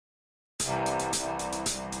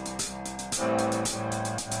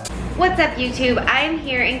What's up YouTube? I am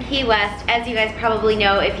here in Key West. As you guys probably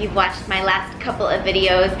know if you've watched my last couple of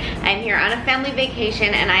videos, I'm here on a family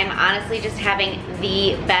vacation and I'm honestly just having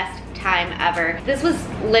the best time ever. This was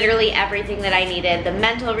literally everything that I needed. The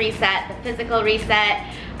mental reset, the physical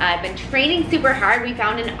reset. I've been training super hard. We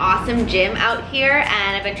found an awesome gym out here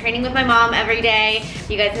and I've been training with my mom every day.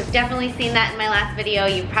 You guys have definitely seen that in my last video.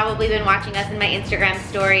 You've probably been watching us in my Instagram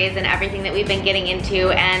stories and everything that we've been getting into,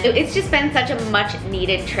 and it's just been such a much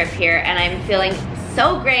needed trip here and I'm feeling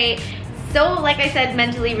so great. So, like I said,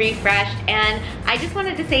 mentally refreshed, and I just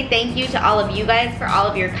wanted to say thank you to all of you guys for all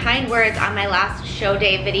of your kind words on my last show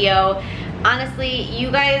day video. Honestly, you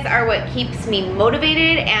guys are what keeps me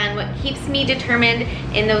motivated and what keeps me determined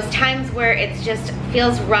in those times where it just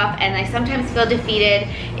feels rough and I sometimes feel defeated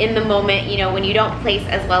in the moment, you know, when you don't place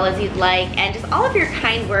as well as you'd like, and just all of your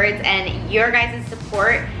kind words and your guys'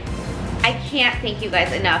 support. I can't thank you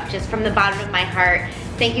guys enough, just from the bottom of my heart.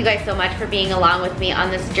 Thank you guys so much for being along with me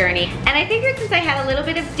on this journey. And I figured since I had a little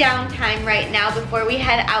bit of downtime right now before we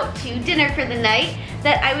head out to dinner for the night,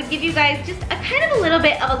 that I would give you guys just a kind of a little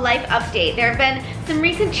bit of a life update. There have been some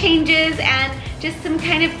recent changes and just some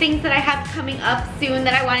kind of things that I have coming up soon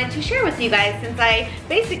that I wanted to share with you guys, since I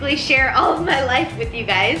basically share all of my life with you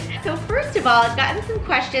guys. So first of all, I've gotten some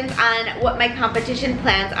questions on what my competition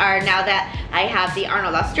plans are now that I have the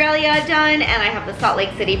Arnold Australia done and I have the Salt Lake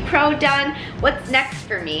City Pro done. What's next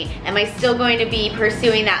for me? Am I still going to be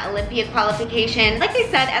pursuing that Olympia qualification? Like I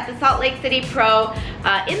said, at the Salt Lake City Pro,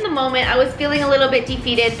 in the moment I was feeling a little bit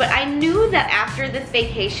defeated, but I knew that after this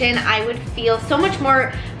vacation I would feel so much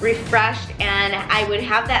more refreshed and I would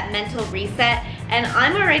have that mental reset, and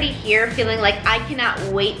I'm already here feeling like I cannot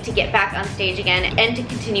wait to get back on stage again and to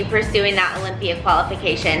continue pursuing that Olympia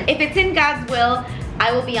qualification. If it's in God's will,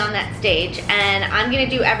 I will be on that stage and I'm gonna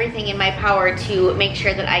do everything in my power to make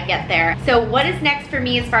sure that I get there. So what is next for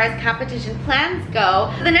me as far as competition plans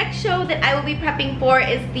go? The next show that I will be prepping for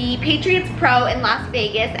is the Patriots Pro in Las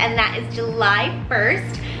Vegas, and that is July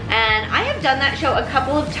 1st. And I have done that show a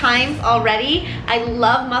couple of times already. I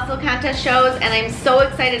love muscle contest shows and I'm so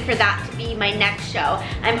excited for that to be my next show.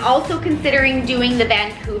 I'm also considering doing the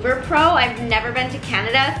Vancouver Pro. I've never been to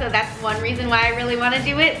Canada, so that's one reason why I really want to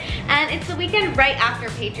do it. And it's the weekend right after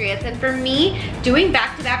Patriots. And for me, doing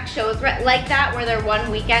back-to-back shows like that, where they're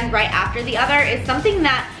one weekend right after the other, is something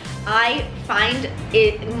that I find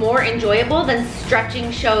it more enjoyable than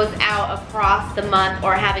stretching shows out across the month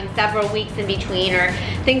or having several weeks in between or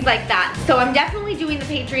things like that. So I'm definitely doing the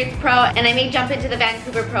Patriots Pro, and I may jump into the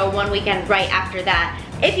Vancouver Pro one weekend right after that.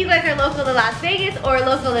 If you guys are local to Las Vegas or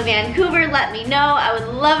local to Vancouver, let me know. I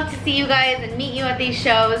would love to see you guys and meet you at these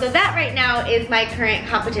shows. So that right now is my current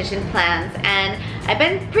competition plans, and I've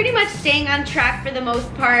been pretty much staying on track for the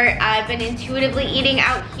most part. I've been intuitively eating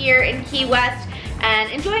out here in Key West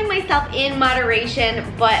and enjoying myself in moderation,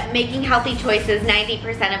 but making healthy choices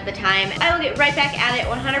 90% of the time. I will get right back at it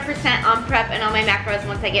 100% on prep and on my macros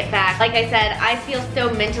once I get back. Like I said, I feel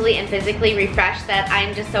so mentally and physically refreshed that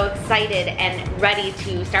I'm just so excited and ready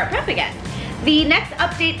to start prep again. The next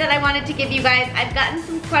update that I wanted to give you guys, I've gotten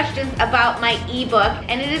some questions about my ebook,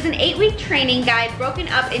 and it is an 8-week training guide broken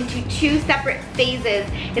up into 2 separate phases.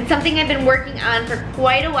 It's something I've been working on for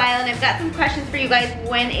quite a while, and I've got some questions for you guys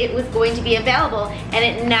when it was going to be available, and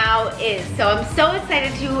it now is. So I'm so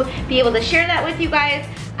excited to be able to share that with you guys.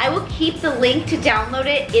 I will keep the link to download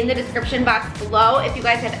it in the description box below. If you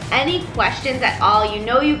guys have any questions at all, you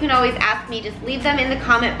know you can always ask me. Just leave them in the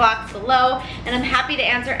comment box below, and I'm happy to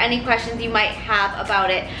answer any questions you might have about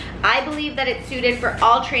it. I believe that it's suited for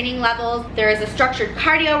all training levels. There is a structured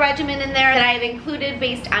cardio regimen in there that I have included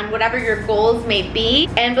based on whatever your goals may be.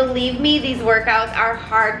 And believe me, these workouts are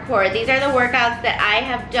hardcore. These are the workouts that I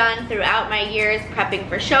have done throughout my years prepping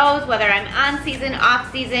for shows, whether I'm on season,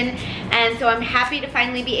 off season. And so I'm happy to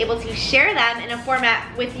finally be able to share them in a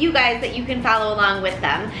format with you guys that you can follow along with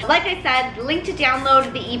them. Like I said, the link to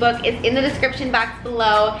download the ebook is in the description box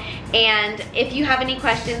below, and if you have any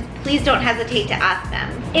questions, please don't hesitate to ask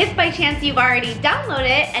them. If by chance you've already downloaded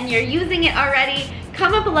it and you're using it already,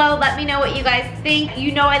 comment below, let me know what you guys think.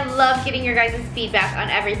 You know I love getting your guys' feedback on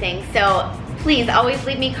everything, so please always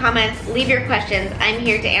leave me comments, leave your questions. I'm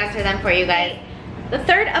here to answer them for you guys. The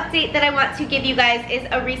third update that I want to give you guys is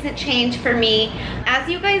a recent change for me. As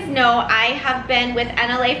you guys know, I have been with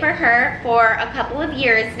NLA for Her for a couple of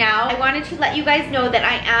years now. I wanted to let you guys know that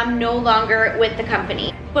I am no longer with the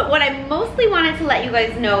company. But what I mostly wanted to let you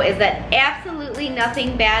guys know is that absolutely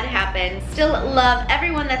nothing bad happened. Still love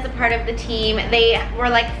everyone that's a part of the team. They were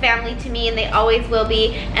like family to me and they always will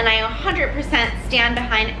be, and I 100% stand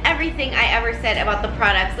behind everything I ever said about the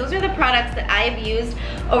products. Those are the products that I have used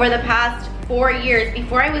over the past 4 years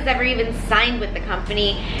before I was ever even signed with the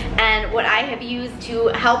company, and what I have used to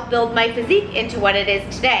help build my physique into what it is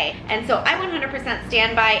today. And so I 100%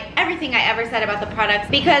 stand by everything I ever said about the products,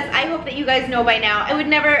 because I hope that you guys know by now I would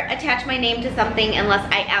never attach my name to something unless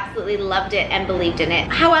I absolutely loved it and believed in it.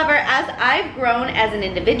 However, as I've grown as an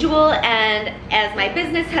individual and as my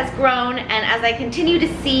business has grown and as I continue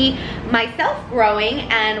to see myself growing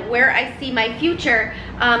and where I see my future,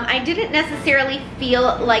 I didn't necessarily feel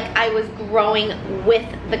like I was growing with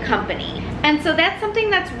the company. And so that's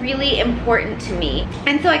something that's really important to me.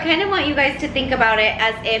 And so I kind of want you guys to think about it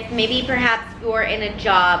as if maybe perhaps you're in a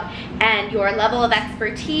job and your level of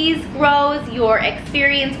expertise grows, your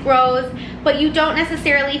experience grows, but you don't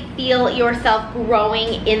necessarily feel yourself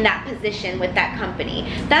growing in that position with that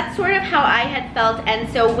company. That's sort of how I had felt,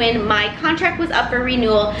 and so when my contract was up for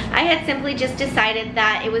renewal, I had simply just decided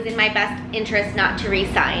that it was in my best interest not to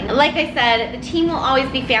re-sign. Like I said, the team will always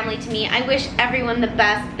be family to me. I wish everyone the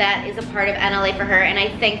best that is a part of NLA for her, and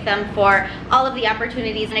I thank them for all of the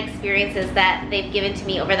opportunities and experiences that they've given to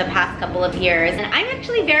me over the past couple of years. And I'm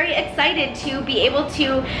actually very excited to be able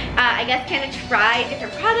to, I guess, kind of try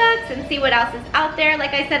different products and see what else is out there.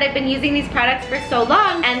 Like I said, I've been using these products for so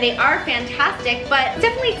long and they are fantastic, but it's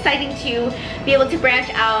definitely exciting to be able to branch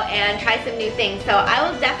out and try some new things. So I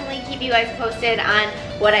will definitely keep you guys posted on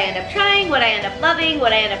what I end up trying, what I end up loving,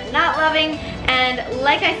 what I end up not loving. And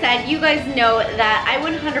like I said, you guys know that I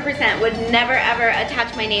 100% would never ever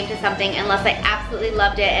attach my name to something unless I absolutely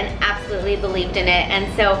loved it and absolutely believed in it.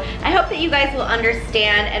 And so I hope that you guys will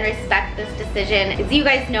understand and respect this decision, because you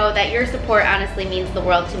guys know that your support honestly means the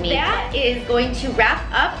world to me. That is going to wrap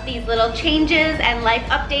up these little changes and life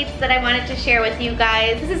updates that I wanted to share with you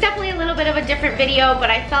guys. This is definitely a little bit of a different video, but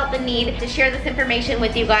I felt the need to share this information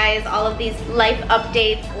with you guys, all of these life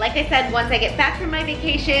updates. Like I said, once I get back from my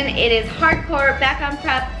vacation, it is hardcore back on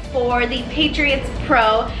prep for the Patriots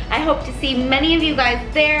Pro. I hope to see many of you guys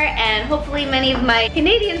there, and hopefully many of my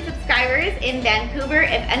Canadian subscribers in Vancouver.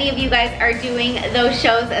 If any of you guys are doing those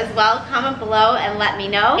shows as well, comment below and let me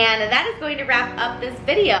know. And that is going to wrap up this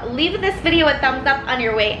video. Leave this video a thumbs up on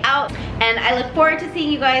your way out, and I look forward to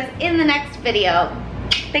seeing you guys in the next video.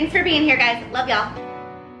 Thanks for being here, guys. Love y'all.